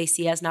 It's what they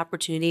see as an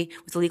opportunity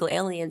with illegal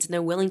aliens, and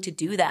they're willing to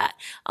do that.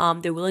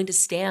 They're willing to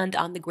stand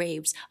on the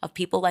graves of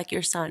people like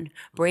your son,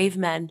 brave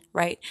men,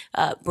 right?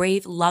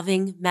 Brave,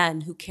 loving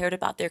men who cared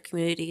about their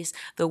communities.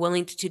 They're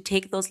willing to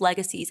take those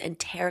legacies and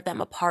tear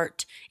them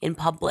apart in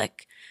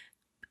public,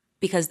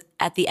 because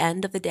at the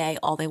end of the day,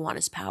 all they want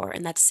is power,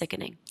 and that's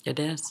sickening. It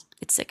is.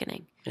 It's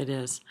sickening. It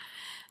is.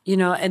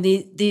 And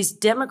these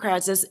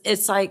Democrats,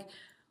 it's like,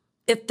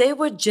 if they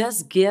would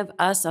just give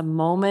us a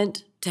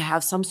moment to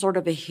have some sort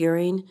of a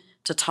hearing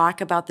to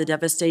talk about the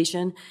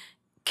devastation.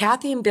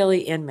 Kathy and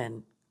Billy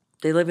Inman,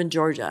 they live in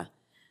Georgia.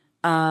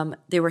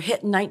 They were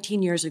hit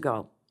 19 years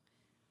ago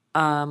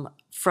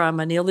from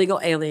an illegal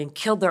alien,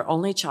 killed their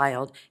only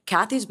child.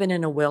 Kathy's been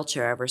in a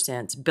wheelchair ever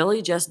since.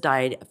 Billy just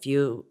died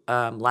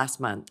last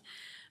month.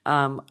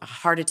 A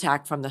heart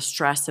attack from the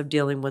stress of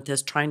dealing with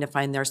this, trying to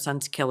find their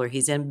son's killer.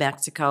 He's in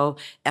Mexico.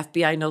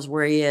 FBI knows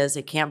where he is.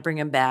 They can't bring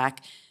him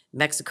back.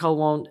 Mexico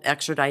won't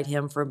extradite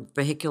him for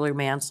vehicular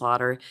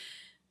manslaughter.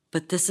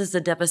 But this is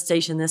the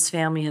devastation this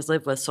family has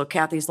lived with. So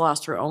Kathy's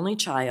lost her only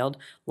child,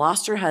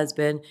 lost her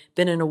husband,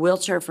 been in a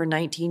wheelchair for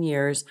 19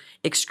 years,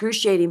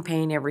 excruciating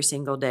pain every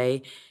single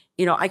day.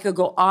 I could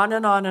go on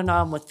and on and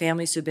on with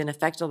families who've been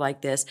affected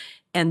like this.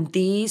 And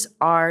these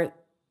are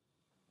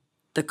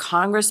the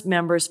Congress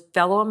members,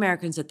 fellow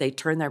Americans that they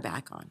turn their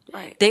back on.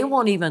 Right. They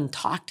won't even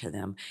talk to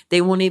them.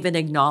 They won't even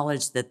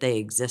acknowledge that they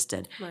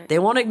existed. Right. They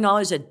won't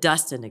acknowledge that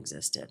Dustin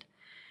existed.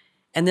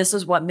 And this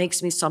is what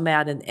makes me so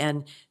mad.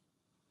 And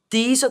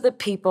these are the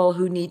people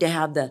who need to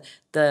have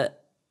the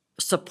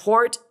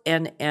support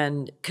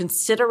and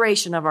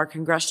consideration of our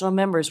congressional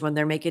members when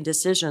they're making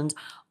decisions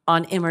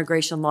on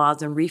immigration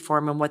laws and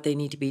reform and what they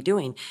need to be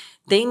doing.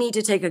 They need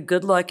to take a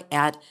good look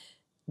at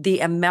the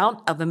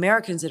amount of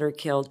Americans that are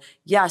killed.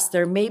 Yes,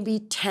 there may be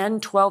 10,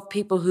 12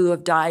 people who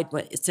have died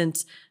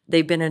since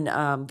they've been in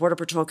Border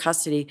Patrol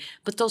custody,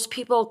 but those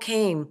people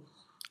came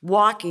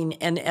walking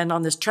and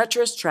on this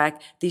treacherous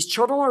trek. These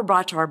children were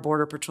brought to our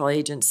Border Patrol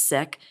agents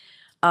sick.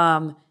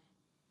 And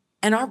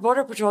our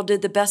Border Patrol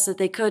did the best that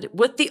they could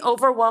with the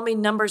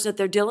overwhelming numbers that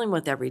they're dealing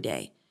with every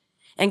day.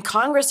 And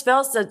Congress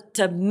fails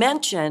to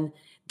mention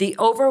the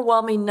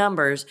overwhelming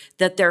numbers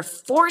that they're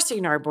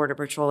forcing our Border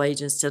Patrol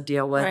agents to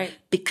deal with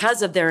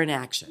because of their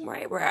inaction.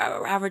 Right. We're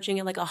averaging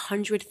at like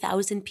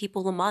 100,000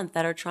 people a month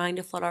that are trying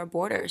to flood our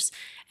borders.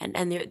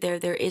 And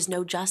there is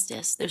no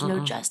justice. There's no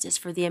justice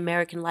for the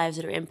American lives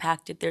that are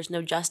impacted. There's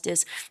no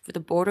justice for the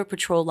Border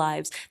Patrol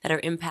lives that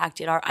are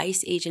impacted. Our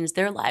ICE agents,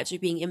 their lives are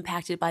being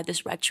impacted by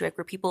this rhetoric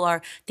where people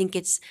think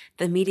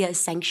the media is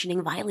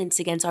sanctioning violence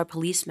against our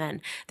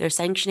policemen. They're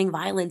sanctioning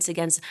violence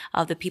against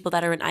the people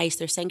that are in ICE.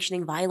 They're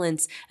sanctioning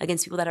violence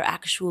against people that are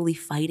actually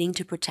fighting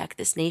to protect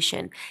this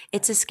nation.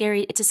 It's a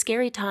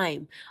scary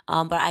time.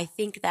 But I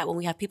think that when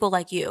we have people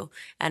like you,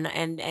 and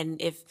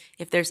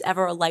if there's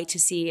ever a light to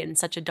see in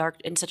such a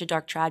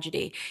dark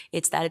tragedy,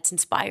 it's that it's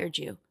inspired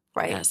you.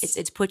 Right. Yes.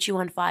 It's put you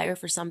on fire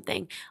for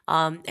something.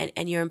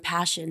 And you're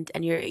impassioned,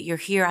 and you're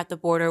here at the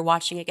border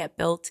watching it get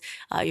built.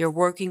 You're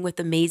working with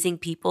amazing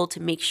people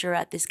to make sure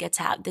that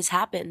this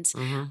happens.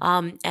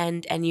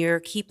 And you're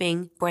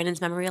keeping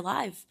Brandon's memory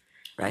alive.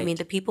 Right. I mean,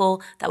 the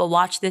people that will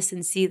watch this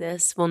and see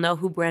this will know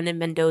who Brandon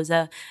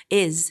Mendoza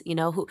is,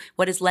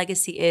 what his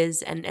legacy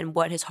is, and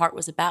what his heart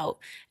was about.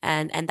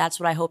 And that's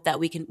what I hope that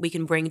we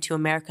can bring to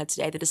America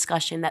today, the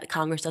discussion that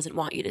Congress doesn't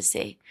want you to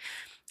see.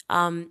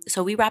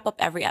 So we wrap up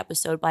every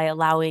episode by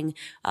allowing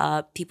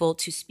people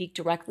to speak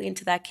directly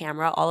into that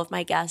camera, all of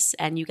my guests,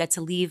 and you get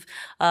to leave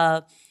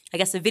a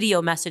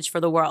video message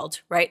for the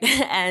world, right?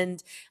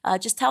 And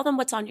just tell them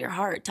what's on your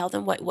heart. Tell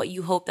them what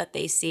you hope that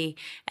they see,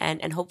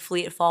 and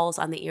hopefully it falls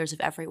on the ears of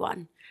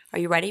everyone. Are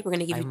you ready? We're going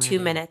to give you 2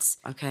 minutes.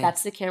 Okay.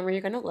 That's the camera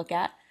you're going to look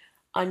at.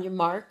 On your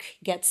mark,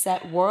 get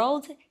set,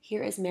 world.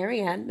 Here is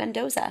Marianne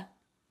Mendoza.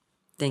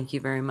 Thank you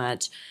very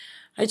much.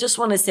 I just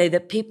want to say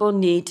that people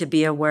need to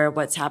be aware of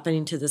what's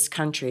happening to this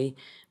country.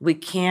 We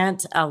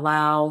can't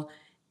allow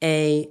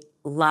a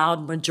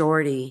loud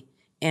majority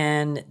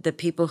and the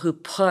people who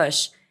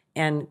push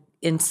and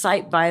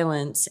incite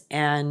violence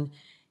and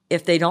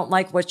if they don't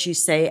like what you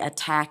say,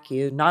 attack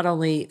you, not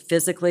only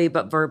physically,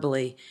 but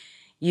verbally.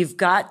 You've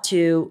got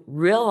to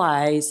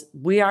realize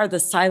we are the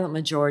silent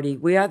majority.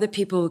 We are the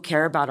people who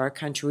care about our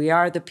country. We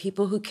are the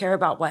people who care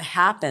about what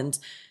happens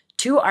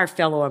to our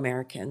fellow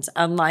Americans,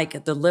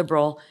 unlike the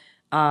liberal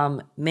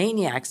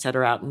maniacs that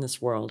are out in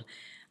this world.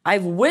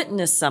 I've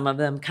witnessed some of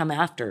them come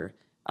after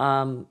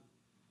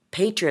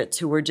patriots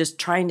who were just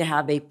trying to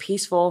have a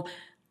peaceful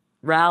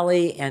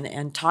rally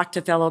and talk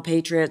to fellow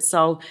patriots.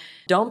 So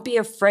don't be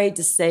afraid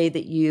to say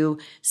that you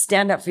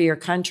stand up for your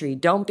country.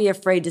 Don't be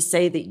afraid to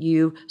say that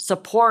you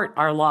support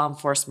our law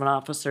enforcement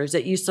officers,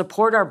 that you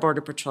support our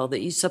Border Patrol,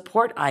 that you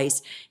support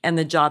ICE and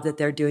the job that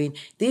they're doing.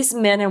 These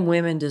men and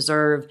women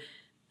deserve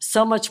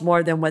so much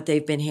more than what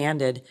they've been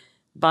handed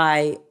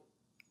by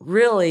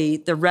really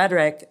the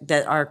rhetoric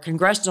that our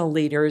congressional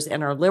leaders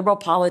and our liberal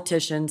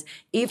politicians,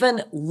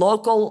 even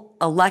local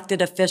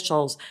elected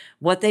officials,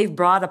 what they've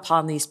brought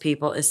upon these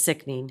people is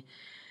sickening.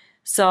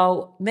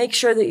 So make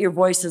sure that your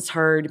voice is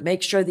heard.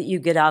 Make sure that you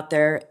get out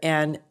there.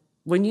 And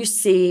when you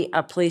see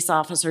a police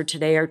officer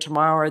today or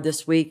tomorrow or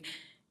this week,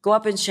 go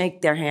up and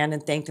shake their hand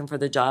and thank them for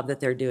the job that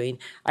they're doing.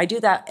 I do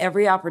that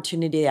every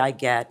opportunity I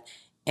get.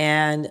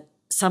 And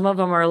some of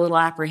them are a little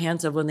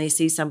apprehensive when they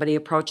see somebody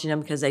approaching them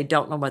because they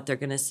don't know what they're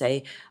going to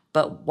say.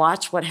 But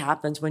watch what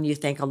happens when you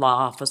thank a law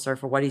officer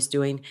for what he's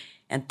doing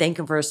and thank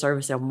him for his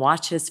service and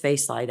watch his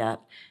face light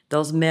up.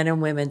 Those men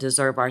and women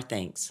deserve our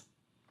thanks.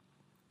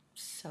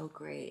 So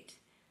great.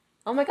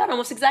 Oh my God,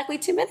 almost exactly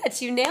 2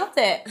 minutes. You nailed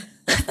it.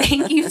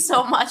 Thank you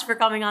so much for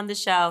coming on the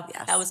show.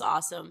 Yes. That was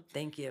awesome.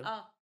 Thank you.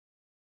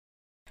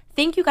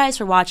 Thank you guys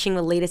for watching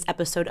the latest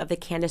episode of the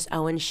Candace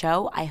Owens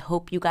Show. I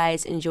hope you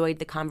guys enjoyed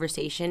the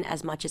conversation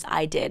as much as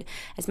I did.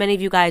 As many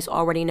of you guys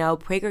already know,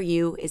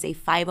 PragerU is a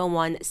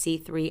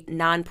 501c3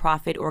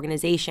 nonprofit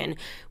organization,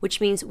 which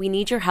means we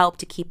need your help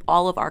to keep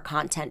all of our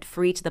content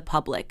free to the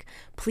public.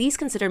 Please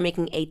consider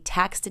making a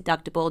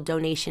tax-deductible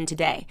donation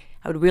today.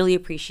 I would really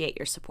appreciate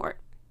your support.